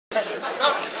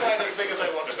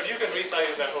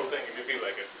analyze that whole thing if you feel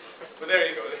like it. So there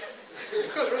you go.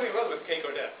 This goes really well with cake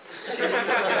or death.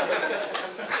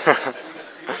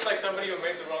 You look like somebody who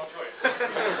made the wrong choice.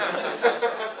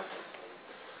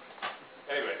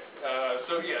 Anyway,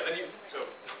 so yeah,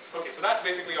 okay, so that's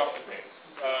basically option names.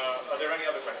 Are there any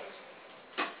other questions?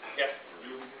 Yes?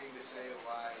 You were beginning to say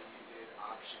why you did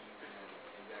options and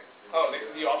index. Oh,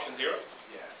 the option 0?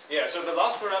 Yeah. Yeah, so the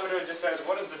last parameter just says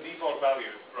what is the default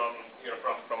value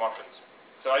from options.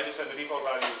 So I just said the default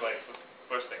value is like the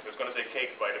first thing. So it's going to say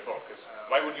cake by default, because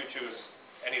why would you choose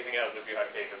anything else if you had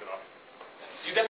cake as an option? You